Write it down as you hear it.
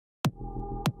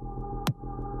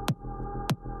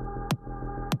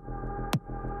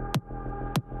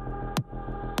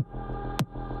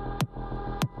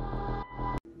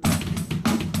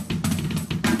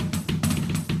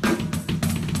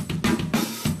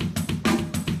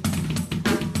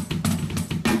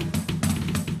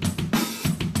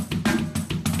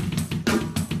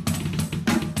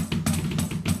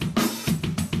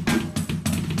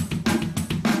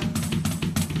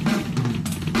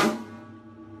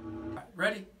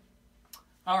Ready?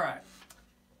 All right.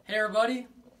 Hey everybody,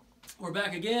 we're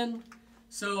back again.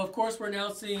 So of course we're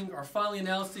finally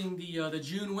announcing the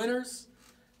June winners.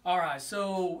 All right.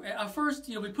 So first,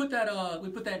 we put that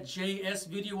JS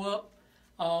video up.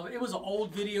 It was an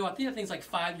old video. I think it's like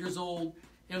 5 years old.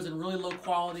 It was in really low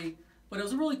quality, but it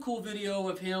was a really cool video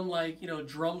of him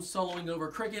drum soloing over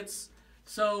crickets.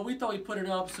 So we thought we'd put it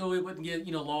up so it wouldn't get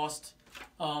lost,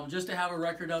 just to have a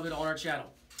record of it on our channel.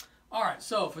 All right.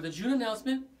 So for the June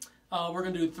announcement. We're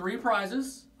going to do 3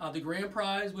 prizes. The grand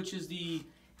prize, which is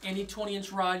any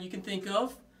 20-inch rod you can think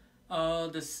of. We're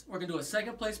going to do a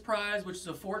second place prize, which is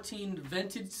a 14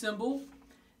 vented cymbal.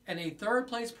 And a third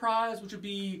place prize, which would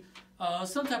be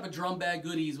some type of drum bag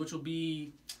goodies, which will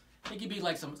be, it could be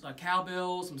like some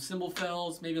cowbells, some cymbal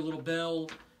fells, maybe a little bell.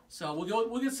 So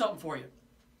we'll get something for you.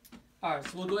 All right,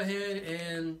 so we'll go ahead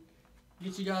and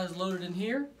get you guys loaded in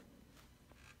here.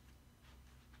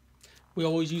 We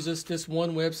always use this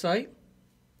one website.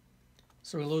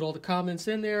 So we load all the comments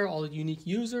in there, all the unique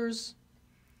users.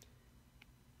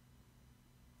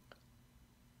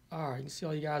 All right, you can see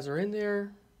all you guys are in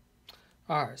there.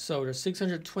 All right, so there's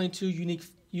 622 unique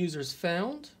users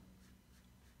found.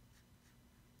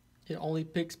 It only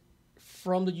picks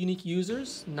from the unique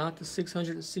users, not the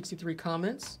 663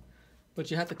 comments.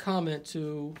 But you have to comment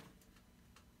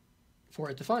for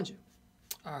it to find you.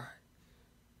 All right.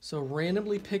 So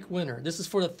randomly pick winner. This is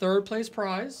for the third place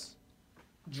prize.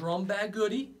 Drum bag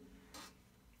goodie.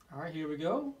 All right, here we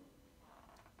go.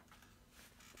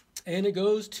 And it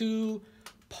goes to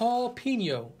Paul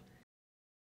Pino.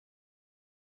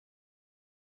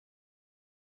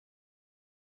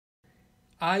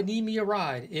 I need me a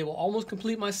ride. It will almost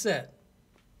complete my set.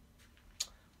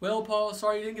 Well, Paul,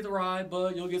 sorry you didn't get the ride,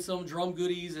 but you'll get some drum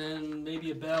goodies and maybe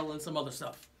a bell and some other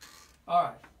stuff. All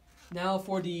right. Now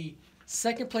for the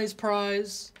second place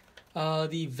prize,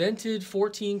 the vented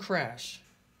 14 crash.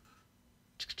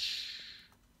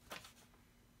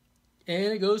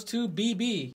 And it goes to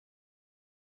BB.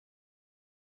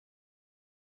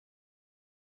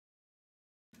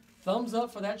 Thumbs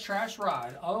up for that trash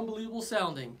ride. Unbelievable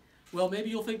sounding. Well, maybe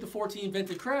you'll think the 14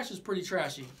 vented crash is pretty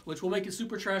trashy, which will make it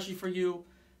super trashy for you,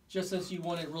 just since you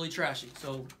want it really trashy.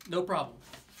 So no problem.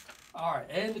 All right,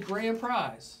 and the grand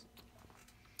prize.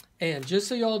 And just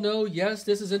so y'all know, yes,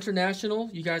 this is international.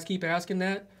 You guys keep asking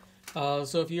that.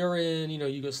 So if you're in,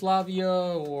 Yugoslavia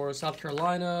or South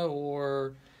Carolina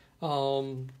or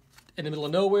in the middle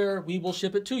of nowhere, we will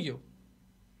ship it to you.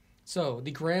 So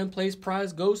the grand place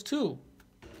prize goes to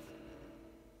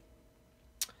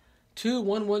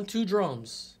 2112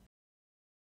 drums.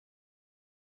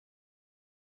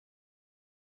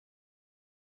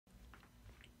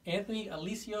 Anthony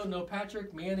Alicio, no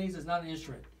Patrick, mayonnaise is not an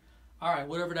instrument. All right,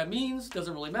 whatever that means,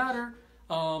 doesn't really matter,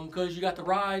 because you got the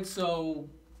ride, so,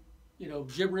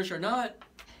 gibberish or not,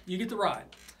 you get the ride.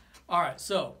 All right,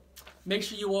 so make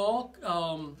sure you all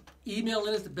email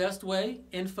in is the best way,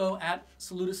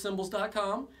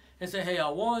 info@saludacymbals.com, and say, hey, I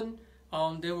won.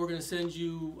 Then we're going to send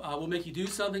you, we'll make you do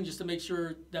something just to make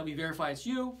sure that we verify it's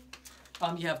you.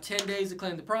 You have 10 days to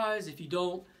claim the prize. If you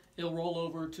don't, it'll roll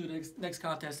over to the next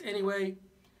contest anyway.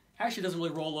 Actually, it doesn't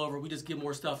really roll over. We just give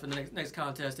more stuff in the next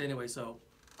contest anyway, so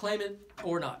claim it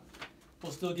or not.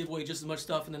 We'll still give away just as much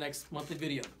stuff in the next monthly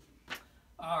video.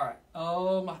 All right.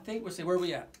 I think we'll see, where are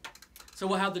we at? So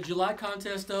we'll have the July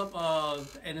contest up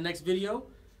in the next video.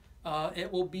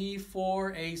 It will be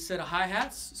for a set of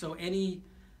hi-hats, so any,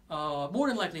 more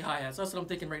than likely hi-hats. That's what I'm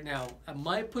thinking right now. I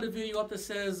might put a video up that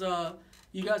says,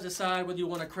 you guys decide whether you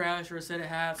want a crash or a set of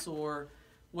hats or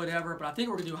whatever, but I think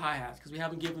we're going to do hi-hats because we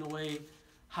haven't given away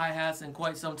hi-hats in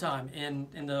quite some time in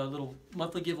the little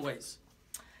monthly giveaways.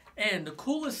 And the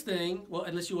coolest thing, well,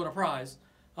 unless you want a prize,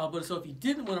 but so if you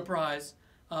didn't win a prize,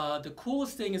 the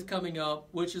coolest thing is coming up,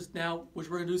 which we're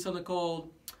going to do something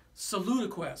called Saluda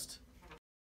Quest.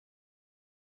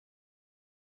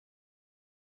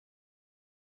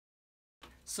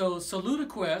 So Saluda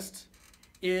Quest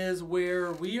is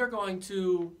where we are going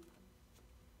to,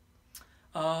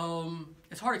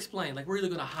 it's hard to explain, like we're either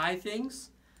going to hide things,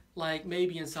 like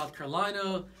maybe in South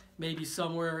Carolina, maybe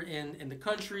somewhere in the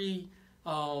country.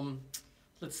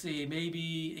 Let's see,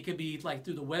 maybe it could be like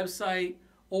through the website,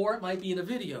 or it might be in a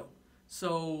video.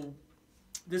 So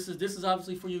this is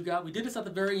obviously for you guys. We did this at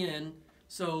the very end,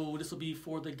 so this will be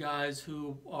for the guys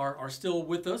who are still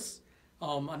with us.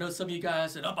 I know some of you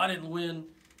guys said, "Oh, I didn't win,"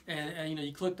 and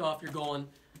you clicked off. You're going.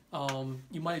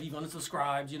 You might have even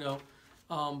unsubscribed,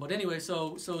 But anyway,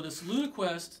 so the Saluda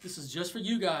Quest. This is just for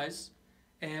you guys.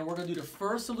 And we're going to do the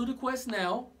first Saluda Quest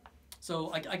now.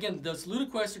 So again, the Saluda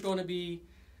Quests are going to be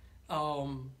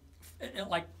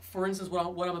like for instance,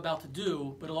 what I'm about to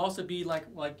do, but it'll also be like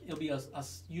it'll be a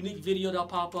unique video that'll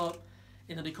pop up,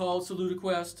 and it'll be called Saluda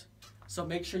Quest. So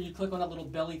make sure you click on that little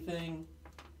belly thing.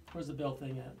 Where's the bell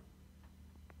thing at?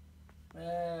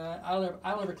 I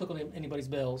don't ever click on anybody's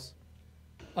bells.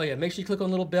 Oh yeah, make sure you click on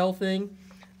the little bell thing,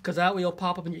 because that way it'll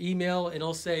pop up in your email and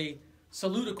it'll say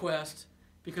Saluda Quest,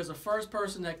 because the first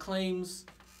person that claims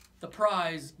the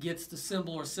prize gets the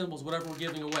cymbal or cymbals, whatever we're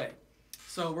giving away.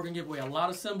 So we're going to give away a lot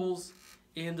of cymbals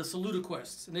in the Saluda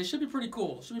Quests, and they should be pretty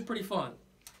cool. Should be pretty fun.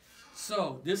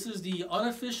 So this is the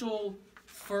unofficial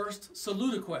first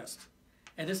Saluda Quest,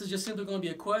 and this is just simply going to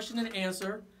be a question and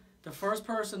answer. The first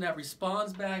person that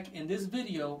responds back in this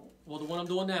video, well, the one I'm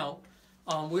doing now,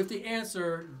 with the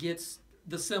answer gets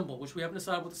the cymbal, which we haven't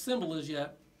decided what the cymbal is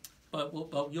yet, but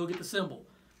you'll get the cymbal.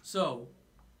 So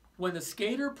when the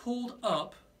skater pulled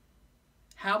up,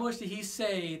 how much did he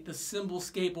say the cymbal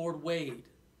skateboard weighed?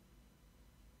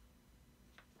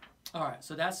 All right,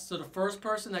 so the first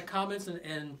person that comments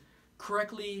and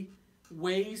correctly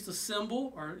weighs the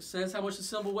cymbal, or says how much the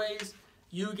cymbal weighs,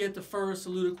 you get the first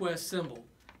Saluda Quest cymbal.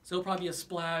 So it'll probably be a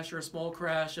splash or a small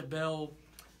crash, a bell.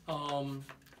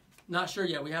 Not sure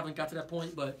yet. We haven't got to that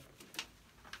point, but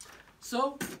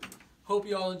so hope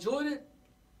you all enjoyed it.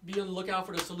 Be on the lookout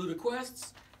for the Saluda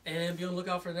Quests, and be on the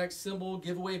lookout for the next cymbal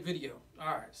giveaway video.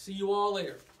 All right, see you all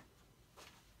later.